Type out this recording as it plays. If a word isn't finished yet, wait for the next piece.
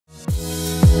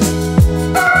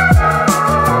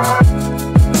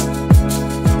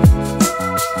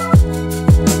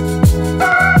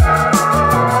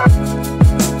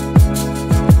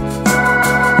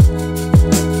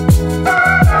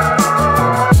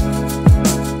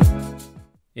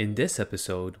In this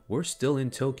episode, we're still in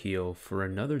Tokyo for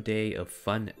another day of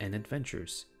fun and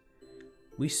adventures.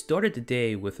 We started the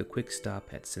day with a quick stop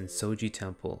at Sensoji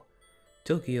Temple,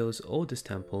 Tokyo's oldest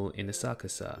temple in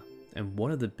Osaka, and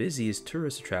one of the busiest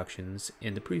tourist attractions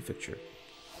in the prefecture.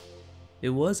 It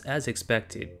was as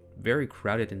expected, very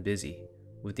crowded and busy,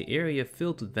 with the area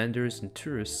filled with vendors and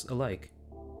tourists alike.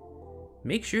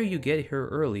 Make sure you get here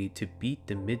early to beat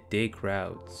the midday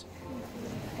crowds.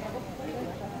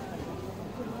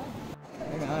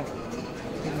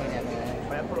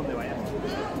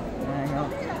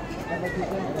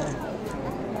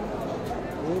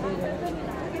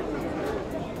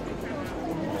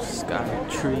 Sky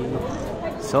tree,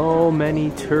 so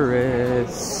many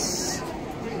tourists,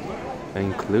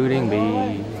 including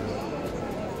me.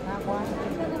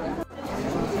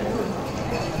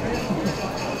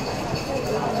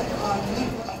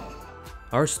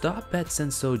 Our stop at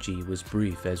Sensoji was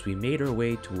brief as we made our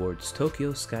way towards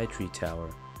Tokyo Skytree Tower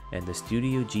and the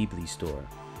Studio Ghibli Store.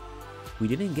 We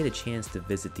didn't get a chance to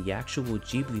visit the actual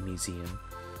Ghibli museum,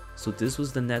 so this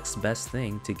was the next best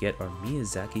thing to get our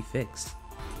Miyazaki fix.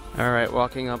 Alright,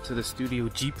 walking up to the Studio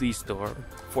Ghibli Store.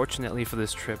 Fortunately for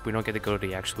this trip, we don't get to go to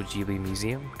the actual Ghibli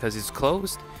museum because it's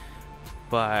closed.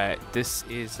 But this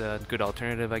is a good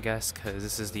alternative, I guess, because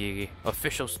this is the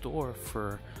official store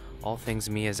for all things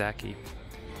Miyazaki.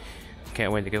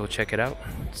 Can't wait to go check it out,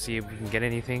 see if we can get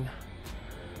anything.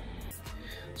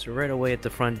 So right away at the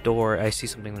front door, I see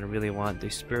something that I really want. The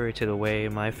Spirited Away,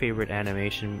 my favorite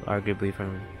animation, arguably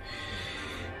from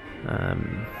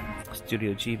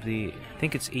Studio Ghibli. I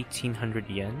think it's 1800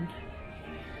 yen.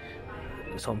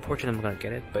 So unfortunately I'm gonna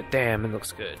get it, but damn, it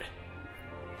looks good.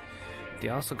 They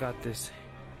also got this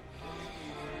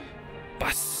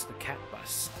bus, the cat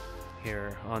bus,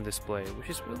 here on display, which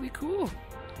is really cool.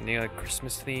 And they got a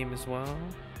Christmas theme as well.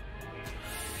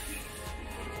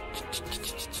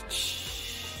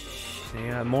 They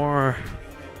got more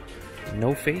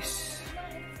No Face.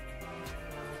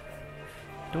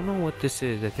 Don't know what this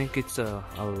is. I think it's a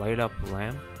light up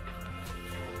lamp.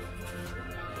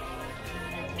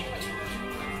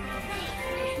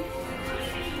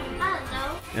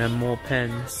 And more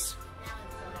pens.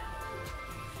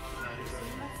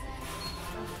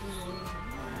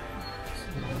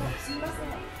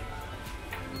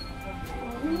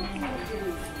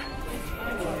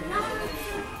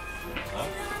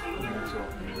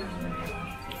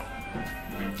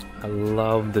 I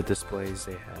love the displays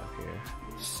they have here.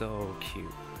 So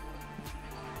cute.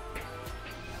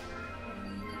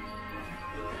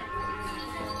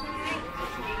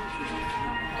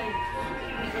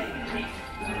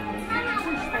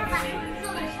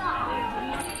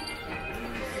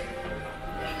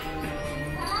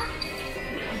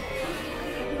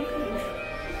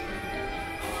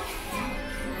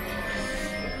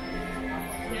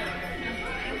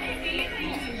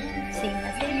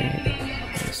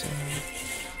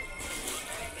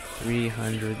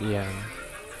 $300 yen.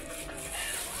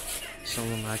 So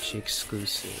much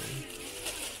exclusive.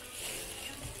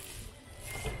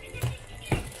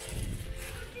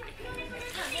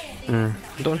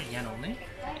 Don't.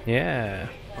 Yeah.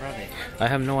 I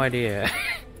have no idea.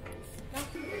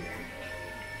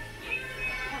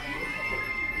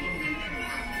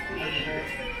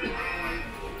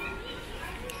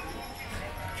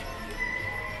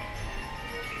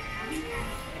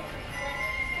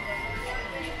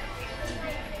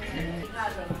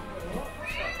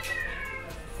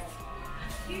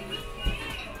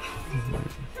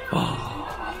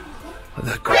 Oh,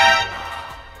 the grandma.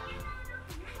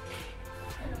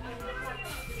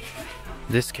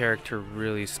 This character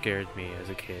really scared me as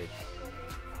a kid.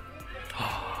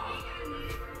 Oh.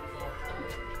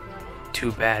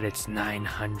 Too bad it's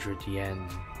 900 yen.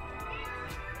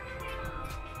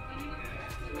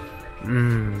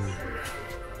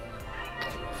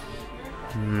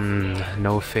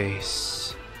 No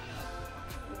face.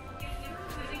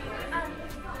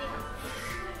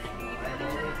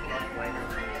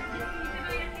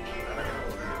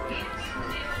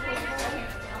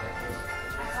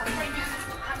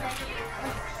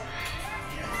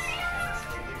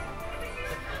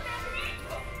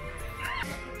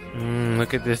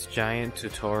 Look at this giant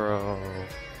Totoro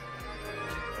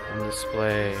on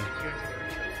display.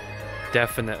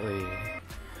 Definitely.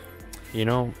 You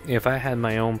know, if I had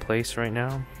my own place right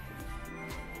now,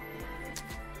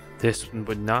 this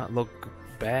would not look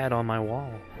bad on my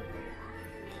wall.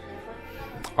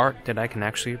 Art that I can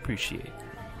actually appreciate.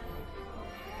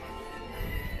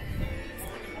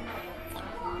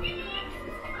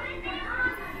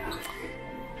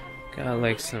 Got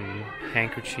like some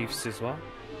handkerchiefs as well.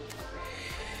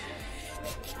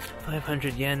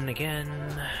 500 yen again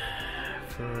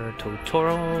for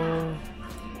Totoro.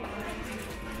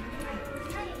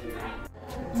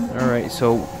 Alright,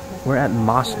 so we're at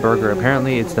Moss Burger.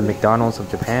 Apparently it's the McDonald's of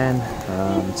Japan.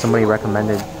 Somebody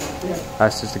recommended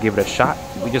us just to give it a shot.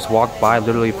 We just walked by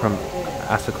literally from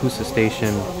Asakusa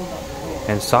Station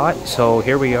and saw it. So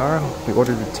here we are. We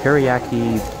ordered the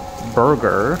teriyaki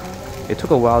burger. It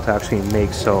took a while to actually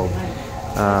make, so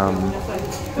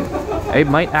it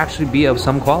might actually be of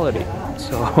some quality.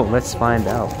 So let's find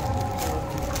out.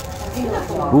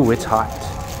 Ooh, it's hot.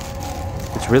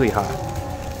 It's really hot.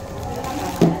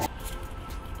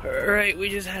 Alright, we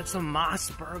just had some Moss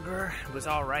Burger. It was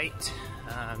alright.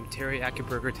 Teriyaki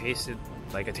burger tasted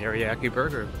like a teriyaki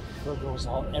burger. Burger was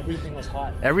hot. Everything was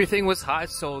hot. Everything was hot,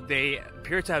 so they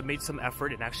appear to have made some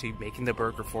effort in actually making the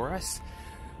burger for us.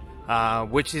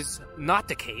 Which is not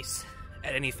the case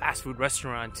at any fast food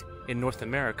restaurant in North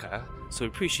America, so we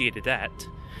appreciated that.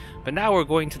 But now we're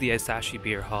going to the Asahi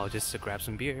Beer Hall just to grab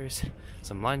some beers,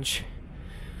 some lunch,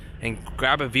 and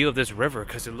grab a view of this river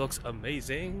because it looks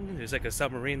amazing. There's like a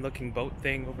submarine looking boat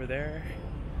thing over there.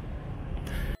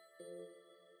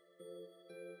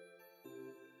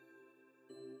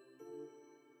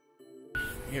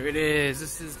 Here it is.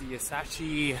 This is the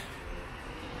Asahi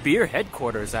Beer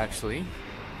headquarters actually.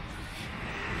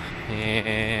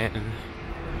 And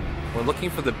we're looking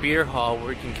for the beer hall where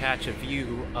we can catch a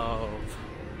view of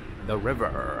the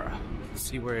river. Let's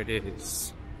see where it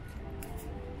is.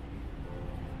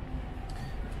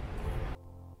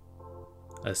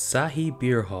 Asahi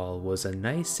Beer Hall was a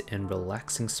nice and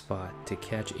relaxing spot to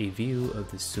catch a view of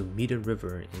the Sumida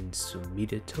River in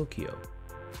Sumida, Tokyo.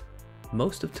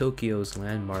 Most of Tokyo's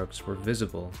landmarks were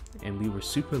visible, and we were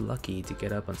super lucky to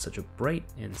get up on such a bright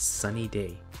and sunny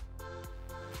day.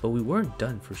 But we weren't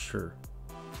done for sure.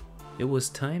 It was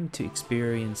time to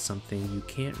experience something you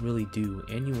can't really do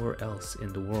anywhere else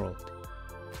in the world.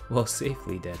 Well,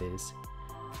 safely that is.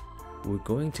 We're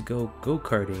going to go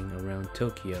go-karting around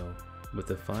Tokyo with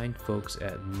the fine folks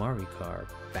at Maricar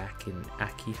back in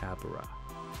Akihabara.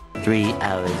 3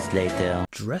 hours later.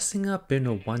 Dressing up in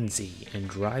a onesie and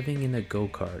driving in a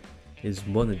go-kart is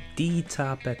one of the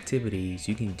top activities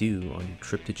you can do on your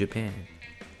trip to Japan.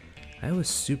 I was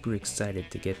super excited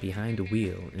to get behind the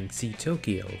wheel and see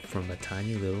Tokyo from a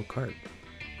tiny little kart,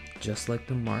 just like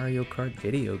the Mario Kart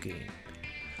video game.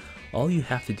 All you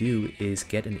have to do is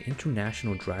get an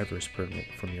international driver's permit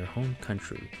from your home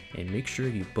country and make sure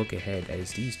you book ahead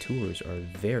as these tours are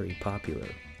very popular.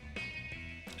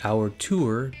 Our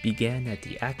tour began at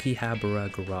the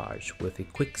Akihabara garage with a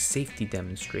quick safety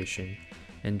demonstration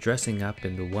and dressing up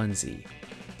in the onesie.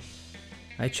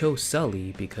 I chose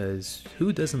Sully because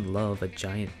who doesn't love a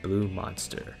giant blue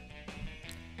monster?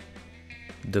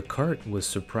 The kart was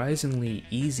surprisingly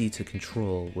easy to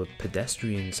control, with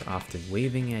pedestrians often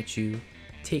waving at you,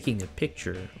 taking a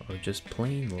picture, or just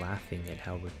plain laughing at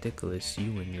how ridiculous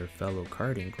you and your fellow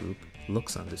karting group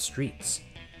looks on the streets.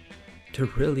 There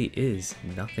really is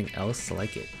nothing else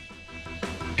like it.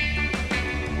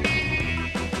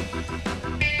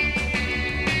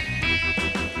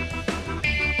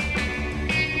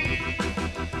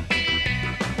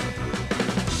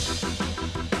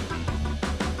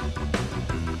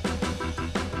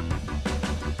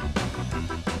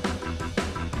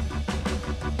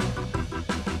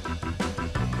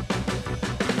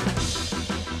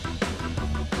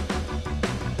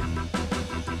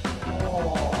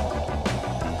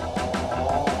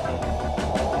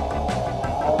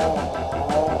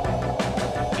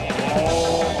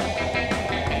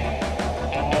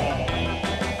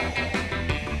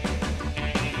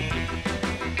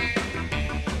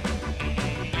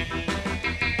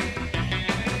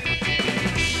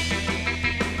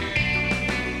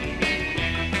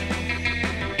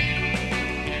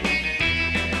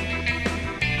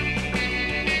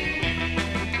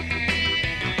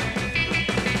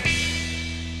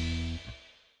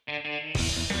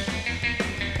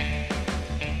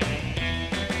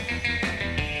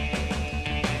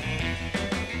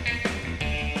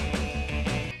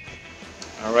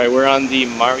 Alright, we're on the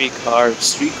Maricar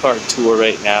streetcar tour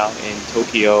right now in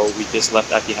Tokyo. We just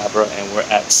left Akihabara and we're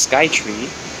at Skytree.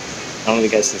 I don't know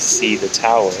if you guys can see the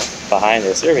tower behind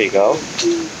us. There we go.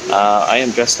 I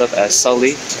am dressed up as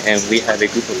Sully and we have a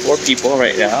group of 4 people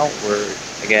right now.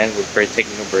 We're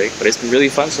taking a break, but it's been really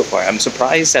fun so far. I'm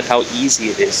surprised at how easy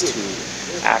it is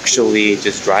to actually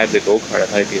just drive the go-kart. I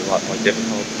thought it'd be a lot more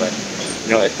difficult, but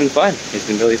you know, it's been fun. It's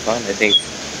been really fun. I think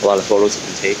a lot of photos have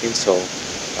been taken, so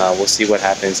we'll see what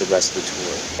happens the rest of the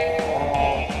tour.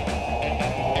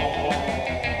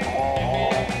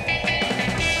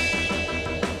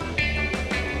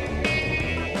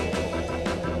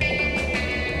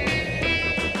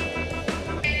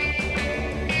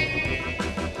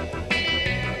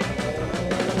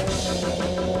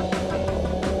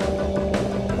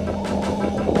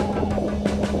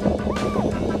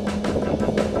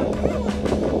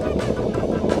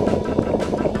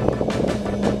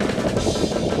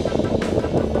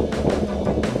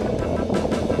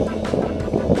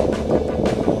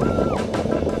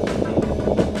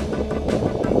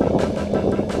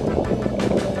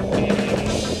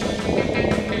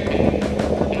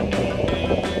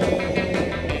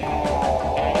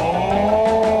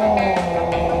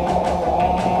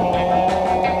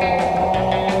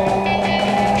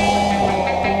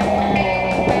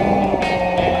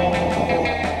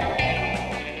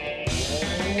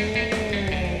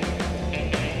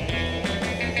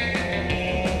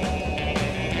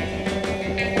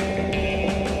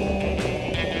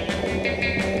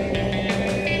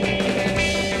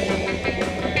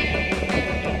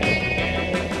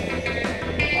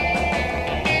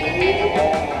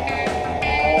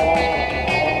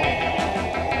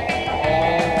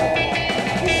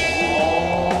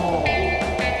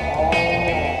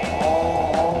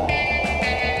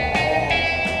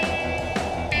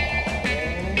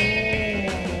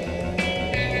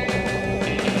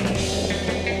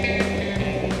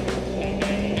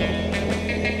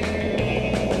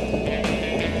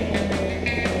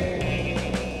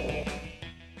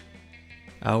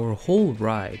 Our whole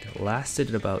ride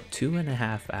lasted about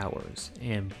 2.5 hours,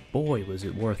 and boy was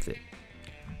it worth it.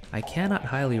 I cannot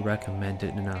highly recommend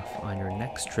it enough on your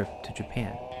next trip to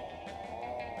Japan.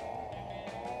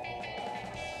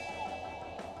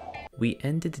 We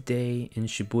ended the day in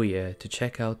Shibuya to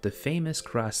check out the famous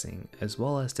crossing, as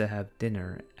well as to have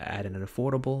dinner at an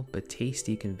affordable but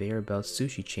tasty conveyor belt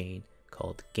sushi chain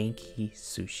called Genki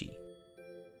Sushi.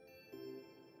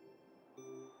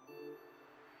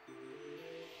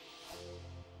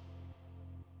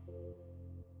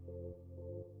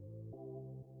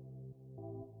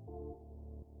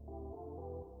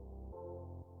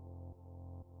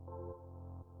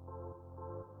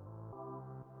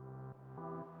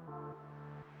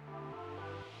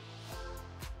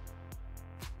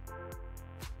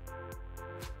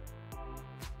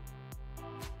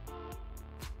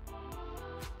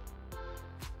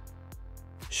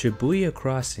 Shibuya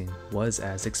Crossing was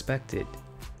as expected.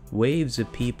 Waves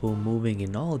of people moving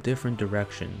in all different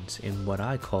directions in what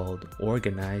I called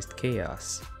organized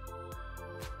chaos.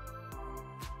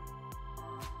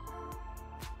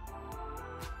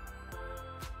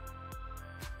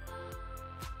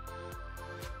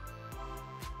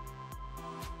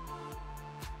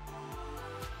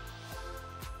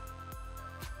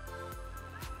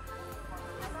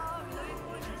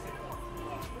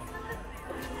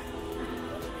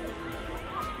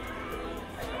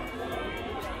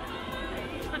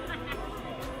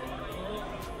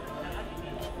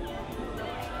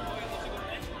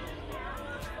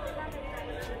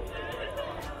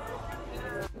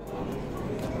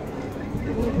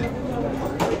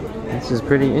 This is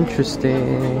pretty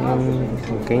interesting.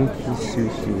 Genki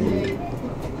sushi.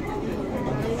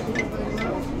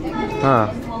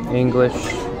 Huh, English.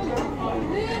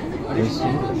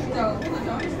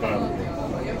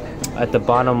 At the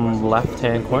bottom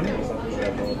left-hand corner.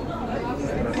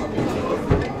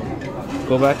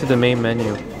 Go back to the main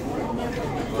menu.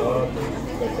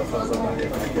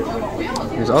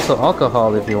 There's also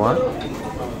alcohol if you want.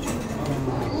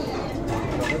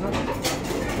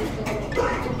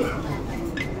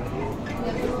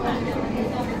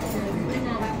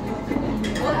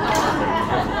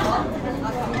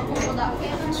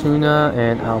 Tuna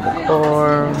and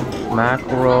albacore,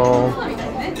 mackerel.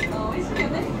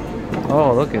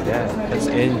 Oh, look at that. That's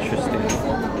interesting.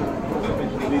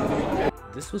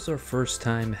 This was our first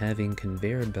time having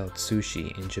conveyor belt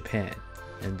sushi in Japan,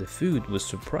 and the food was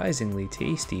surprisingly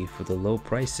tasty for the low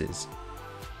prices.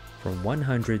 From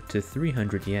 100 to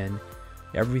 300 yen,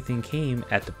 everything came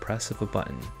at the press of a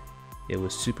button. It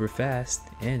was super fast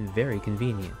and very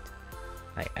convenient.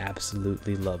 I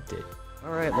absolutely loved it.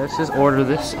 Alright, let's just order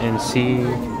this and see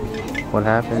what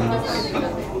happens.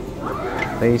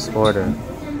 Place order.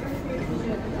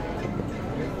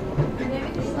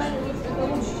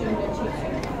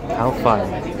 How fun.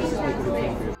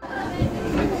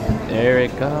 There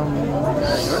it comes.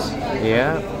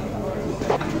 Yeah.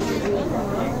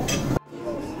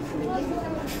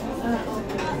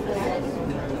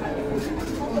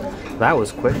 That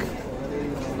was quick.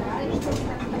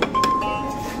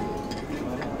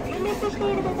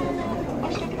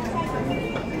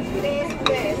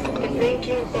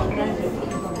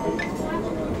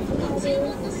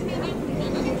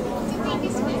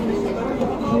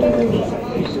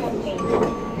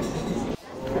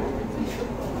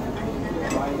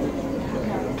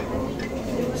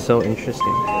 So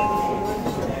interesting.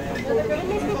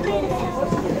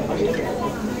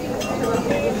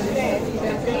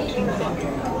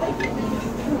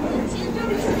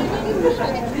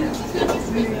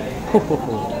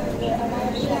 Ho.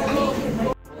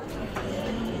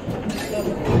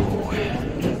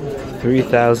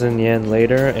 3,000 yen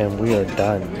later and we are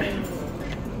done.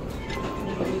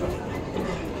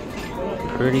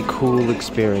 Pretty cool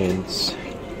experience.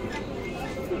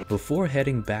 Before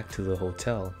heading back to the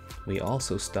hotel, we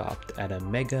also stopped at a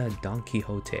mega Don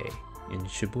Quixote in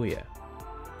Shibuya.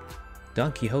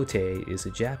 Don Quixote is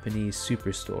a Japanese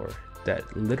superstore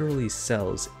that literally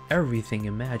sells everything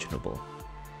imaginable.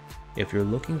 If you're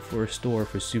looking for a store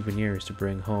for souvenirs to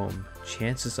bring home,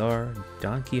 chances are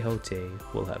Don Quixote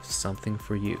will have something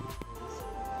for you.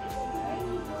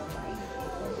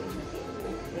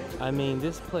 I mean,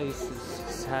 this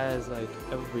place has like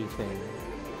everything.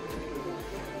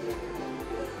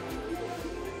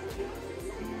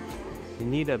 You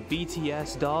need a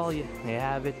BTS doll, they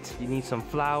have it. You need some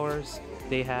flowers,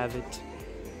 they have it.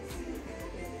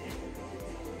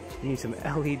 You need some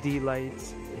LED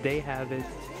lights, they have it.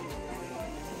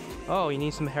 Oh, you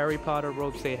need some Harry Potter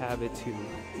ropes, they have it too.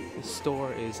 The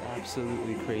store is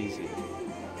absolutely crazy.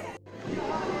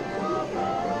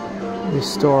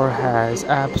 This store has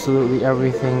absolutely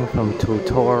everything from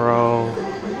Totoro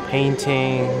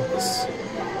paintings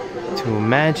to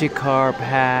Magikarp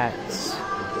hats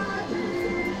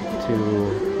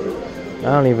to I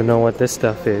don't even know what this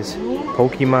stuff is.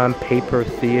 Pokemon paper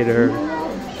theater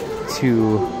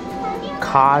to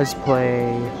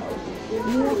cosplay.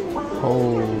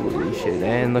 Holy shit.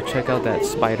 And look, check out that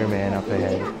Spider-Man up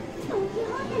ahead.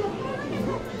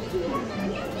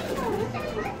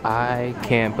 I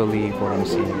can't believe what I'm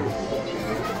seeing.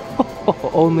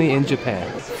 Only in Japan.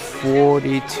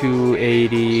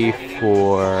 4280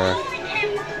 for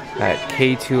that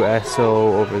K2SO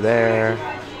over there on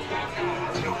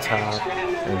the top,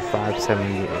 and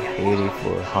 570.80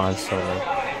 for Han Solo.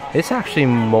 It's actually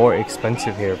more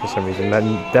expensive here for some reason. I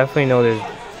definitely know there's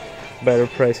better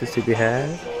prices to be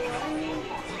had.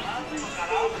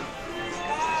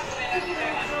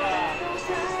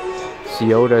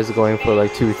 Yoda is going for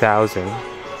like 2,000.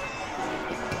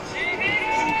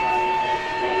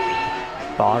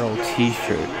 Bottle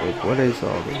t-shirt. Like, what is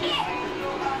all this?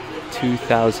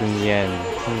 2,000 yen.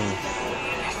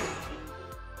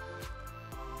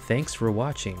 Thanks for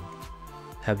watching.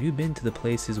 Have you been to the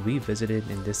places we visited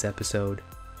in this episode?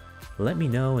 Let me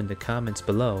know in the comments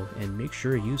below, and make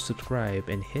sure you subscribe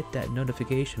and hit that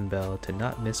notification bell to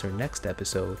not miss our next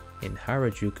episode in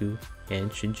Harajuku and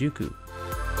Shinjuku.